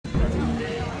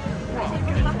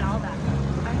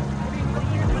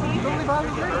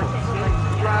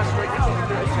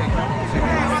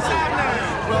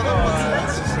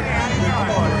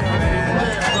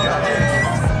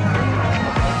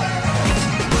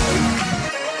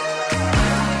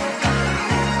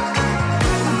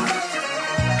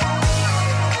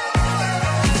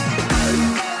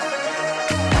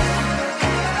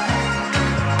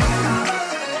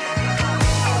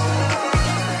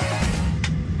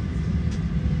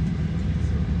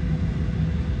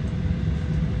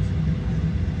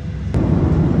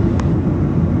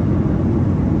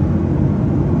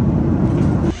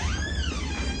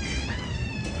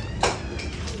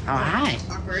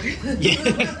Yeah.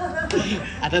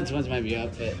 I thought this one's might be your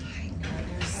outfit.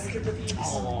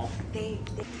 Oh.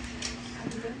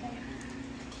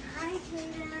 Hi,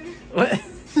 Kaden. What?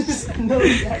 No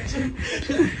reaction.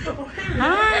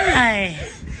 Hi.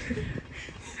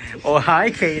 Oh, hi,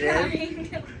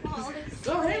 Kaden.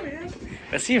 Oh, hey, man.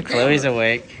 Let's see if Chloe's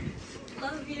awake.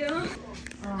 Love you.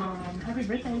 Happy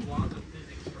birthday.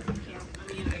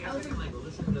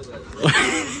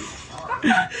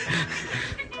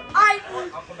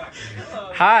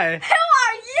 Hi. Who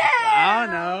are you? I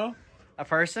don't know. A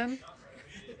person?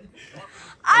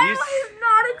 I you was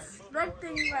not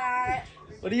expecting that.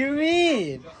 What do you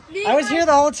mean? I was here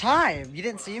the whole time. You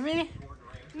didn't see me?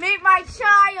 Meet my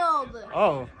child.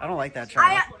 Oh, I don't like that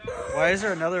child. Why is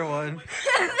there another one?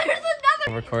 There's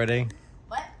another. Recording.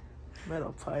 What?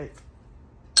 Metal pipe.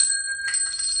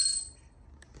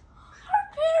 Our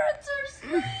parents are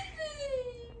sleeping.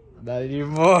 Not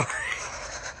anymore.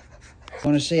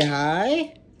 Want to say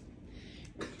hi?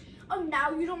 Oh,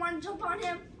 now you don't want to jump on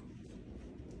him?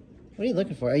 What are you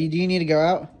looking for? Do you need to go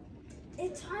out?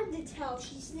 It's hard to tell.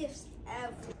 She sniffs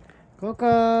everything.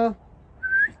 Coco.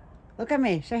 Look at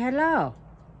me. Say hello.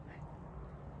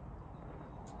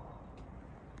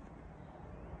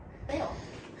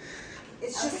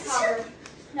 It's just covered.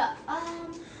 No,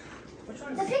 Which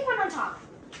one the pink one on top.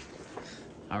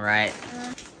 All right.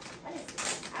 What is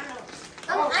it? I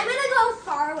don't know. I'm gonna go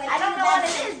far away. I don't know what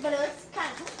it is, but it looks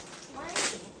kind of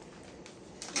slimy.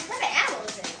 What kind of animal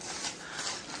is it?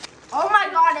 Oh my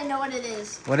god, I know what it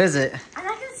is. What is it? I'm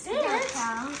not gonna say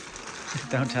it.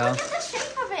 Don't tell. Look at the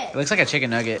shape of it. It looks like a chicken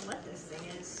nugget. What this thing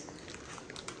is.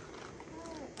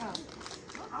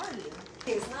 What are you?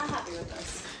 He's not happy with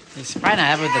us. He's probably not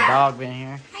happy with the dog being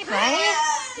here. Hey, buddy.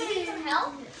 You need some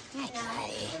help?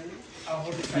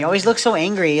 You always look so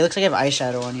angry. He looks like you have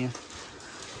eyeshadow on you.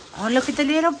 Oh, look at the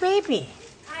little baby.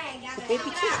 I got it. Baby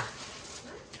kid.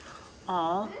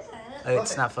 Aw. Oh,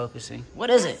 it's not focusing. What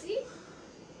is it?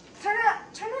 Turn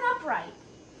it upright.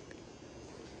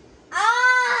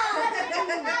 Ah!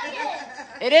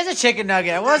 It is a chicken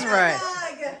nugget. I was right.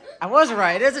 I was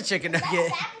right. It is a chicken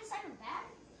nugget.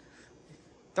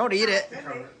 Don't eat it.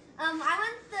 I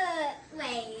want the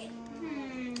wait.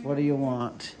 What do you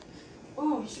want?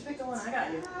 Ooh, you should pick the one I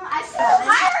got you. I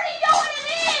already know what it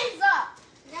is.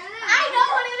 I know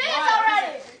what it is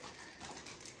already.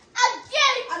 I'm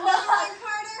getting Another one,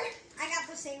 Carter. I got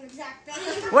the same exact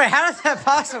thing. Wait, how is that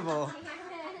possible?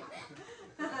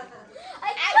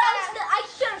 I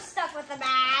should have stuck with the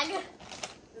bag.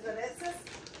 Is that it, sis?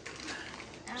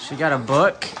 She got a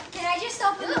book. Can I just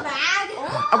open the bag?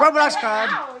 A Roblox card.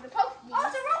 Oh, it's a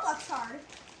Roblox card.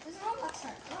 There's a Roblox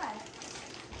card. Go ahead.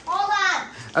 Hold on.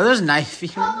 Are those knife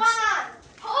earrings? Hold on.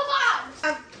 Hold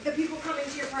on. The people coming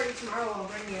to your party tomorrow will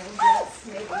bring you. Oh,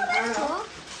 Maybe. that's cool.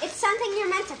 It's something you're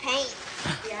meant to paint.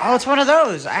 Oh, it's one of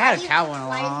those. I had a cow one a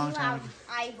Why do long you time. have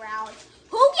eyebrows?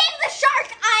 Who gave the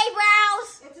shark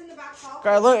eyebrows? It's in the back hall.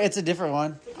 God, look, it's a different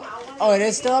one. Oh, it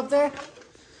is still up there?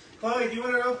 Chloe, do you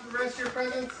want to open the rest of your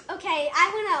presents? Okay,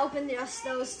 I want to open just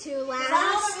those two Is that all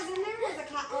last. that was in there? Was a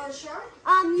cat or a shark?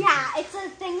 Yeah, it's a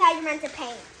thing that you're meant to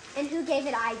paint. And who gave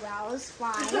it eyebrows?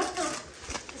 Why?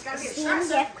 It's gotta be a Steam shark.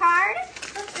 gift card.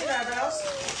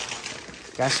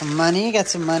 Got some money. Got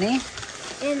some money.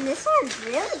 And this one's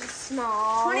really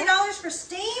small. $20 for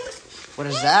Steam? What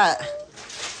is that?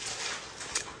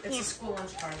 It's a school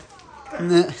lunch card.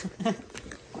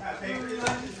 Pay for your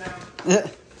lunches now.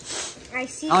 I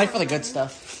see. Only for the good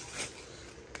stuff.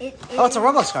 It Oh, it's a is-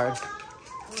 Roblox card.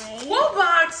 Wait.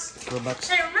 Roblox! Robux.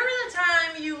 Hey, remember the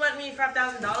time you lent me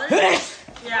 $5,000?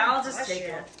 Yeah, I'll just take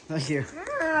it. Thank you.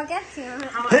 I'll get you.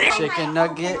 Chicken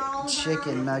nugget. I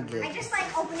Chicken nugget. just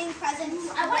like opening presents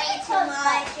way too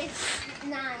much. It's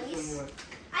nice.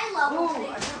 I love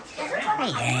opening.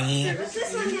 Hey, What's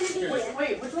this one gonna be?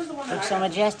 Wait, which one's the one that looks I so got?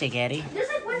 majestic, Eddie. There's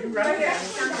like one Right there.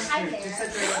 behind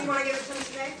there. You want to give it to me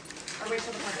today? Or wait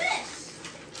till the party? This.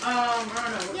 I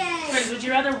don't know. Yay. Twins, would you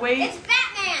rather wait? It's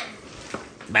Batman.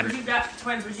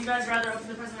 Twins, would you guys rather open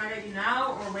the present I got you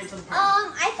now or wait till the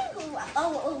party? I think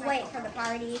we'll wait for the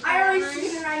party. I already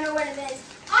seen it. I know what it is.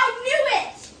 I knew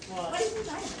it. What? What is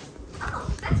inside?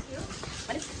 Oh, that's cute.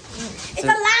 What is it? It's a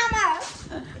llama.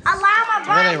 A llama It's a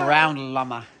really bomber. round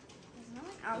llama.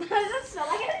 Does it smell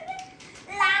like anything?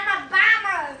 Llama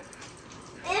bomber.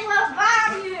 It will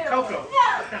bomb you. Coco. No.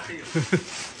 Not for you.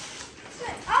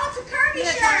 Oh, it's a Kirby In a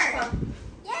trash shirt. bag.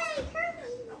 Yay, Kirby.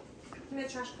 In a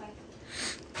trash bag.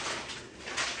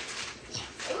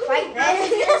 Like How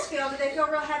did this. these feel? Did they feel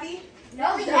real heavy?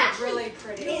 No, They're yeah. really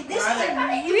pretty. This is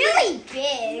really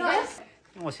big.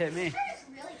 Almost hit me.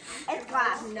 It's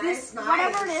glass. Nice, This, nice.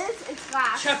 whatever it is, it's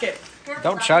glass. Chuck it. Careful,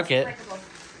 Don't that chuck one's it. breakable.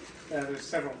 There's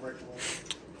several breakables.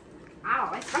 Ow,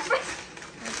 I scratched my...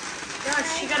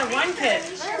 Gosh, she got a one kit.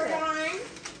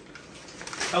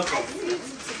 Okay.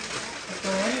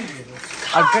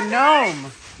 A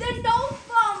gnome. The gnome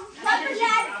from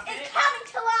Lemonade is coming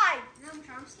to life. Gnome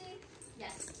Chomsky?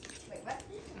 Yes. Wait, what?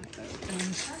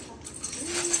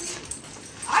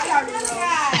 I already know.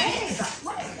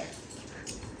 What is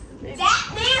it?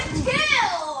 Batman 2!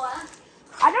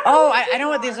 I don't know. Oh, I know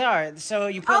what these are. So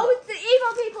you put. Oh, it's the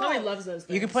evil people. Chloe loves those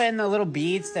things. You can put in the little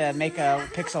beads to make a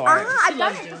pixel art. I've done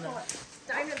loves it doing before.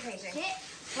 Diamond painting. Shit.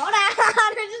 Hold on. I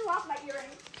just lost my earring.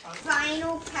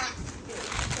 Final pass.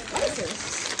 What is this?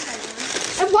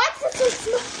 And what's this so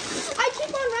small? I keep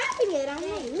on wrapping it. I'm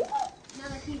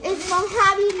like, it's from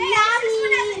Happy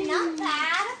Nabby. Not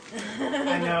bad.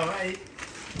 I know.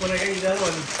 When I got you the other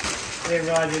one, I didn't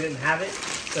realize you didn't have it.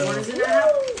 So. What is it now?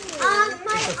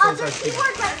 My other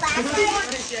keyboard went last night.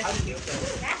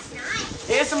 That's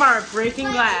nice. ASMR, breaking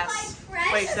glass.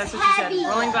 Press Wait, that's what she said. heavy.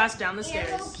 Rolling glass down the stairs.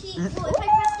 Well, if I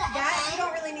press the That, you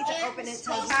don't really need to open it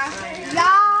till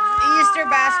Yeah. Easter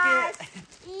basket.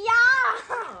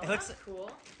 Yeah. It looks. Cool.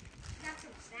 Got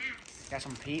some snacks. Got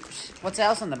some peeps. What's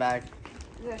else in the bag?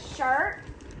 The shirt.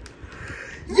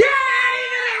 Yeah,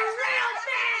 you're a real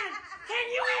fan! Can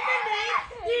you even name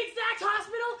the exact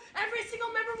hospital every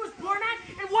single member was born at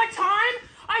and what time?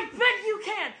 I bet you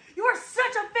can! You are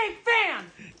such a fake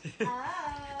fan!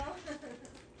 Oh.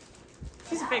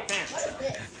 She's a fake fan.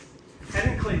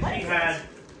 Technically, he had.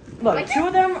 Look, two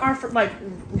of them are for, like,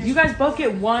 you guys both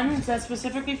get one that's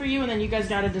specifically for you, and then you guys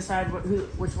gotta decide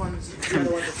which ones the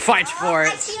other ones are for. Fight for I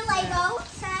it. see a Lego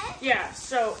set. Yeah,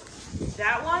 so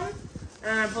that one,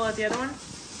 and I pull out the other one.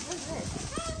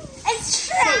 It's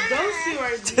So trash. those two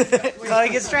are. Chloe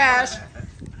gets trash.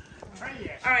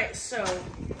 Alright, so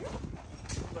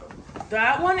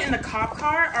that one and the cop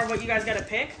car are what you guys gotta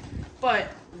pick,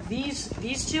 but these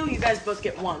two, you guys both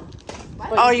get one.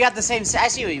 But Oh, you got the same. I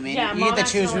see what you mean. Yeah, you get Mom to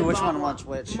choose accidentally which bought one wants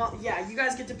which. Yeah, you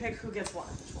guys get to pick who gets one.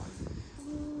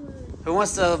 Who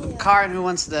wants the car and who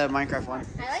wants the Minecraft one?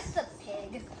 I like the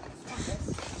pig.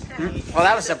 Well,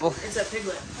 that was simple. It's a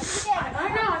piglet. I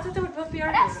don't know, I thought they would both be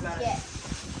arguing about it.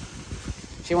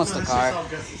 She wants the car.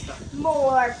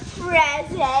 More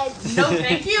presents. No,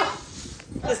 thank you.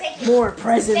 More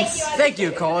presents. Thank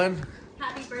you, Colin.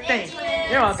 Happy birthday. Thank you.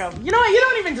 You're welcome. You know what? You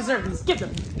don't even deserve these. Give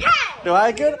them. Do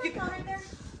I good?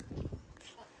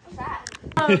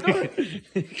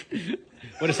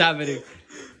 What is happening?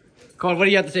 Colin, what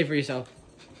do you have to say for yourself?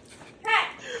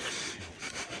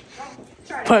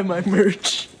 Buy my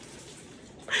merch.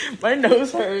 My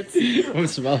nose hurts. From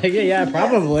smelling it? Yeah,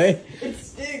 probably. It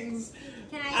stings.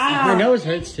 My nose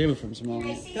hurts too from smelling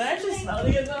it. Can I actually smell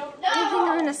it though? What do you think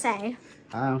I'm gonna say?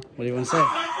 Oh, what do you want to say?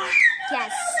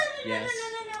 Yes. Yes.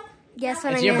 Guess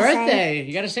what It's I'm your gonna say? birthday.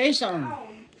 You gotta say something.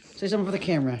 Say something for the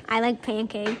camera. I like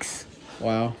pancakes.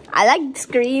 Wow. I like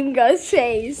Scream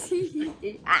Ghostface.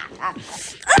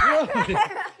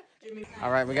 All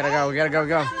right, we gotta go. We gotta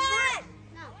go.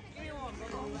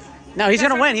 No, he's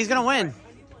gonna win. He's gonna win.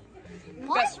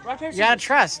 What? You gotta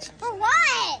trust. For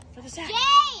what? Jay.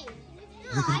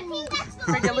 No, I think that's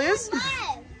the Make it loose?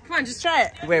 Come on, just try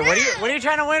it. Wait, what are you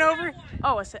trying to win over?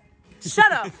 Oh, a set.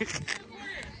 Shut up.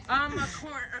 A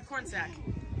corn sack.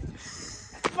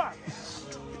 Fuck.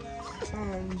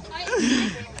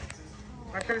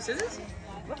 Rock, paper, scissors?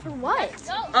 For what?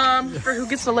 For who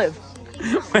gets to live.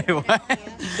 Wait, what?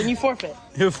 Then you forfeit.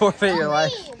 You forfeit your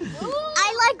life.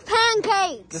 I like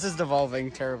pancakes. This is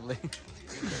devolving terribly.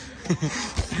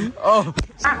 Oh.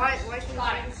 Got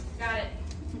it.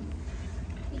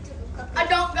 I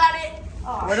don't got it.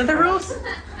 What are the rules?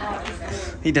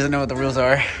 He doesn't know what the rules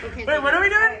are. Wait, what are we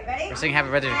doing? We're singing Happy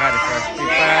Birthday to Carter first. Happy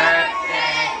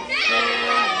birthday to you.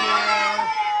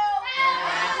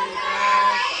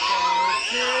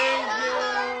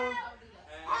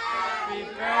 Happy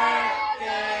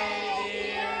birthday,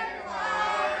 dear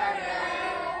Carter.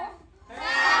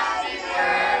 Happy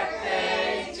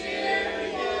birthday to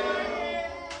you.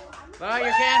 Blow out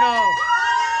your candle.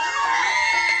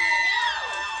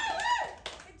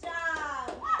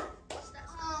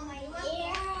 Oh my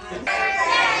ear.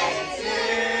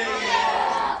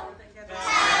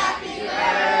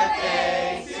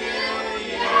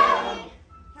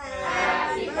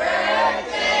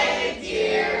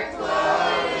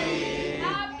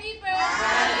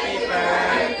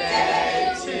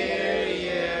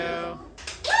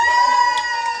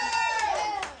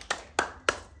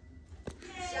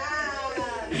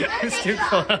 It's too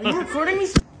close. Are you recording me?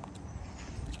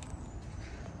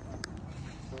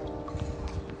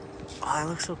 Oh, it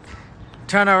looks so.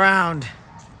 Turn around.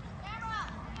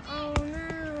 Oh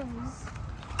no.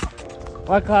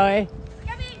 What, Chloe?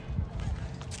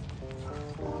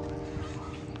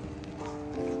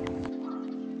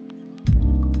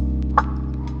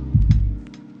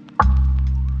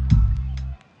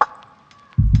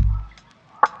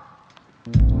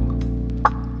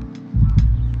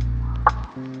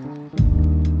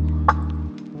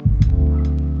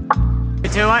 Three,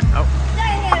 two, one. Oh.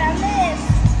 Dang it, I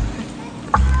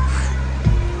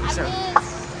missed. So,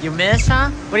 you missed, huh?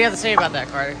 What do you have to say about that,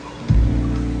 Carter?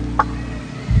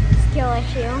 Skill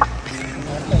issue.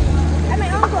 At my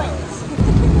own place.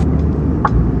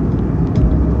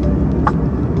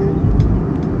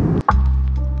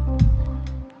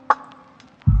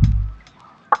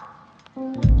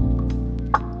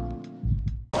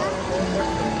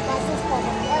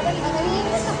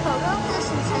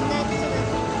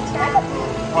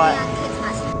 What?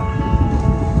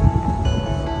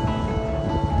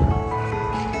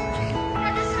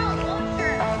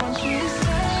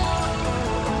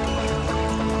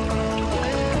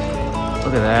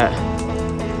 Look at that.